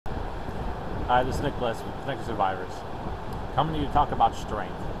Hi, this is Nicholas with TBI Survivors, coming to you to talk about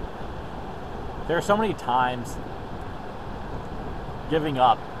strength. There are so many times giving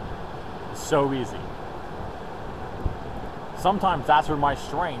up is so easy. Sometimes that's where my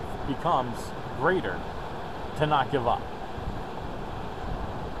strength becomes greater, to not give up.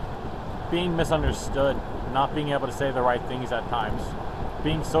 Being misunderstood, not being able to say the right things at times,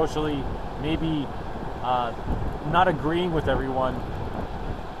 being socially maybe not agreeing with everyone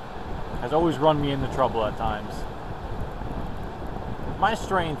has always run me into trouble at times. My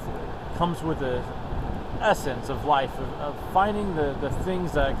strength comes with the essence of life, of finding the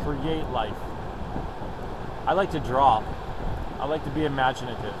things that create life. I like to draw. I like to be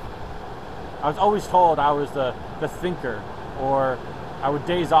imaginative. I was always told I was the thinker, or I would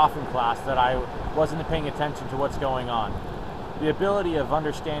daze off in class that I wasn't paying attention to what's going on. The ability of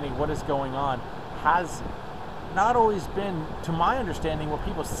understanding what is going on has not always been, to my understanding, what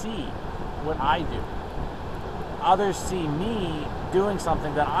people see, what I do. Others see me doing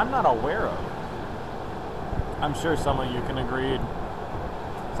something that I'm not aware of. I'm sure some of you can agree.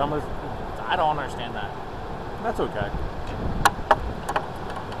 I don't understand that. That's okay.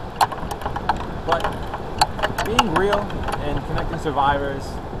 But being real and connecting survivors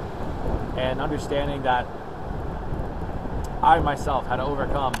and understanding that I myself had to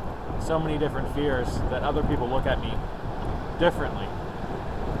overcome so many different fears that other people look at me differently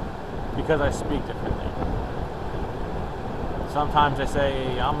because I speak differently. Sometimes I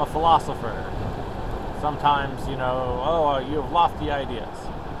say I'm a philosopher. Sometimes, you have lofty ideas.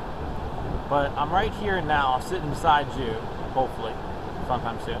 But I'm right here and now, sitting beside you, hopefully,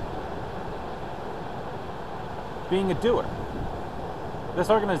 sometime soon, being a doer. This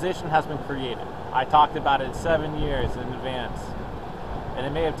organization has been created. I talked about it 7 years in advance. And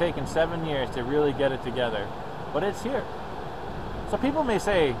it may have taken 7 years to really get it together, but it's here. So people may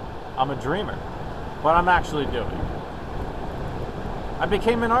say I'm a dreamer, but I'm actually doing. I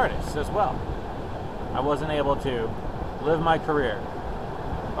became an artist as well. I wasn't able to live my career.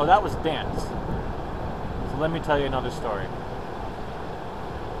 Oh, that was dance. So let me tell you another story.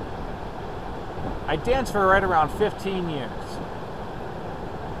 I danced for right around 15 years.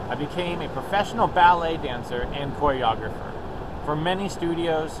 I became a professional ballet dancer and choreographer for many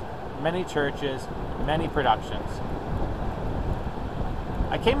studios, many churches, many productions.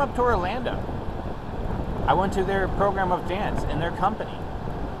 I came up to Orlando. I went to their program of dance in their company.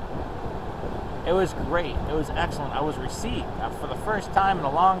 It was great. It was excellent. I was received. For the first time in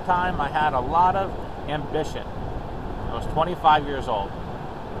a long time, I had a lot of ambition. I was 25 years old.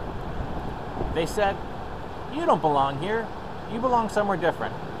 They said, "You don't belong here. You belong somewhere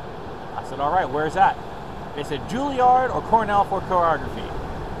different." I said, "All right, where's that?" They said, "Juilliard or Cornell for choreography.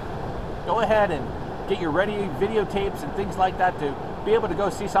 Go ahead and get your ready videotapes and things like that to be able to go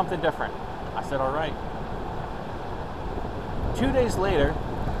see something different." I said, "All right." 2 days later,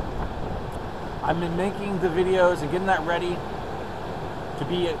 I've been making the videos and getting that ready to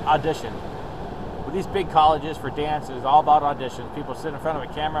be auditioned. With these big colleges for dance, it's all about auditions. People sit in front of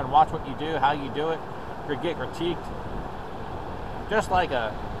a camera and watch what you do, how you do it, or get critiqued. Just like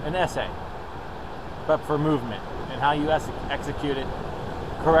an essay, but for movement and how you execute it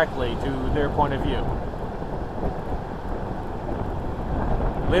correctly to their point of view.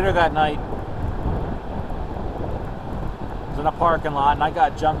 Later that night, I was in a parking lot and I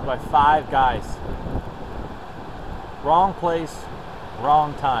got jumped by 5 guys. Wrong place,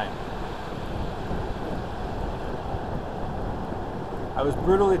 wrong time. I was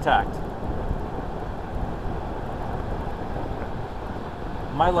brutally attacked.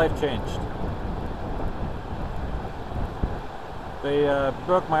 My life changed. They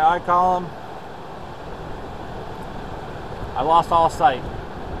broke my eye column. I lost all sight,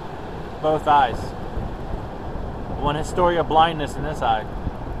 both eyes. One history of blindness in this eye.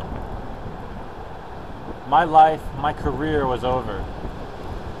 My life, my career was over.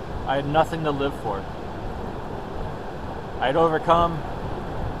 I had nothing to live for. I had overcome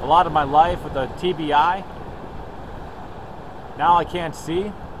a lot of my life with a TBI. Now I can't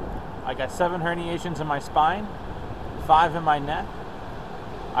see. I got 7 herniations in my spine, 5 in my neck.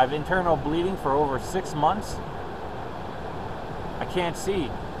 I have internal bleeding for over 6 months. I can't see,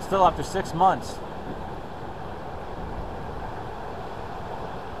 still after 6 months.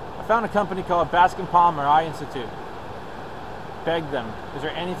 I found a company called Baskin Palmer Eye Institute. Begged them, "Is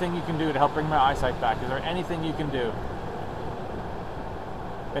there anything you can do to help bring my eyesight back? Is there anything you can do?"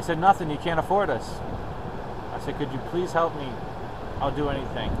 They said, "Nothing, you can't afford us." I said, "Could you please help me? I'll do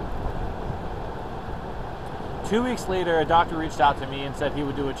anything." 2 weeks later, a doctor reached out to me and said he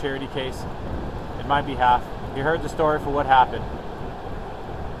would do a charity case in my behalf. He heard the story for what happened.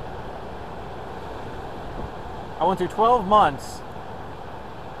 I went through 12 months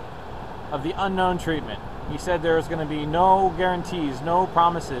of the unknown treatment. He said there was going to be no guarantees, no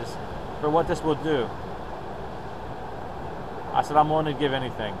promises for what this will do. I said, I'm willing to give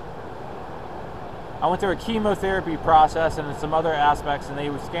anything. I went through a chemotherapy process and some other aspects, and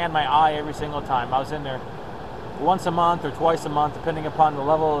they would scan my eye every single time. I was in there once a month or twice a month, depending upon the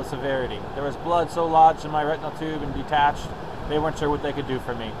level of severity. There was blood so lodged in my retinal tube and detached, they weren't sure what they could do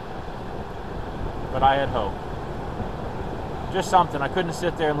for me. But I had hope. Just something. I couldn't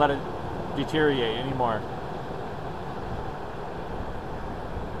sit there and let it deteriorate anymore.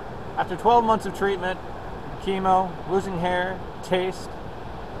 After 12 months of treatment, chemo, losing hair, taste,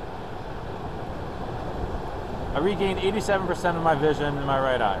 I regained 87% of my vision in my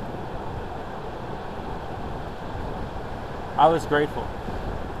right eye. I was grateful.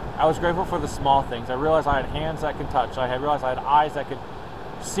 I was grateful for the small things. I realized I had hands that could touch. I had realized I had eyes that could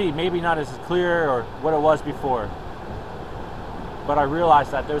see, maybe not as clear or what it was before. But I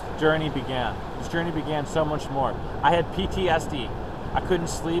realized that this journey began. This journey began so much more. I had PTSD. I couldn't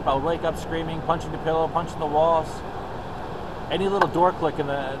sleep. I would wake up screaming, punching the pillow, punching the walls. Any little door click in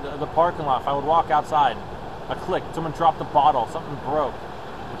the parking lot, if I would walk outside, a click, someone dropped a bottle, something broke,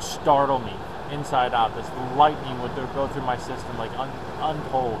 it would startle me inside out. This lightning would go through my system like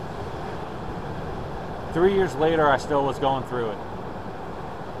untold. 3 years later, I still was going through it.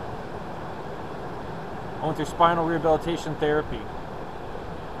 I went through spinal rehabilitation therapy.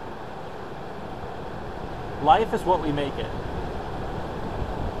 Life is what we make it.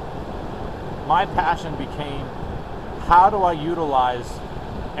 My passion became, how do I utilize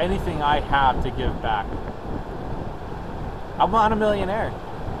anything I have to give back? I'm not a millionaire.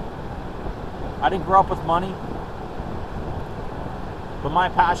 I didn't grow up with money. But my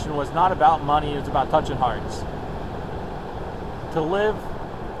passion was not about money, it was about touching hearts. To live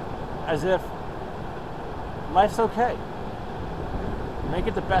as if life's okay. Make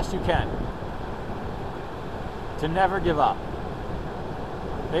it the best you can. To never give up.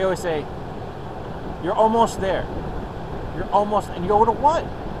 They always say, you're almost there. You're almost, and you go, to what?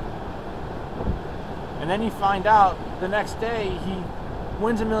 And then you find out the next day he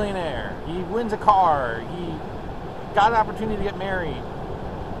wins a millionaire. He wins a car. He got an opportunity to get married.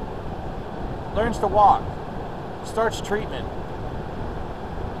 Learns to walk. Starts treatment.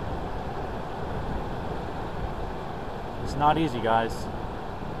 It's not easy, guys.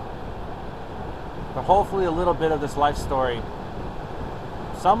 But hopefully a little bit of this life story,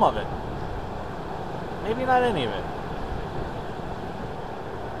 some of it, maybe not any of it,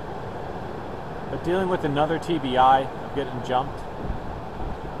 but dealing with another TBI of getting jumped,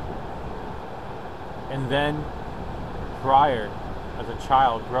 and then prior, as a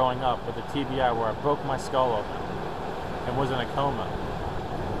child growing up with a TBI where I broke my skull open and was in a coma.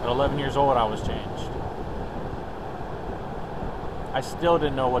 At 11 years old, I was changed. I still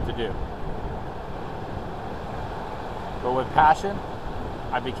didn't know what to do. But with passion,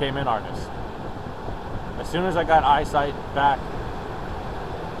 I became an artist. As soon as I got eyesight back,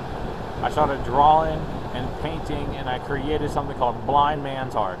 I started drawing and painting, and I created something called Blind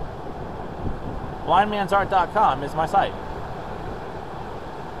Man's Art. blindmansart.com is my site.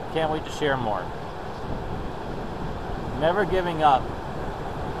 Can't wait to share more. Never giving up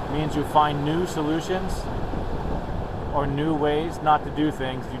means you find new solutions or new ways not to do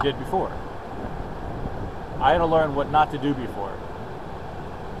things you did before. I had to learn what not to do before.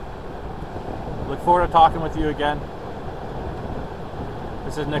 Look forward to talking with you again.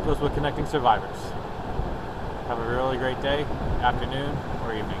 This is Nicholas with Connecting Survivors. Have a really great day, afternoon,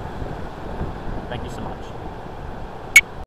 or evening. Thank you so much.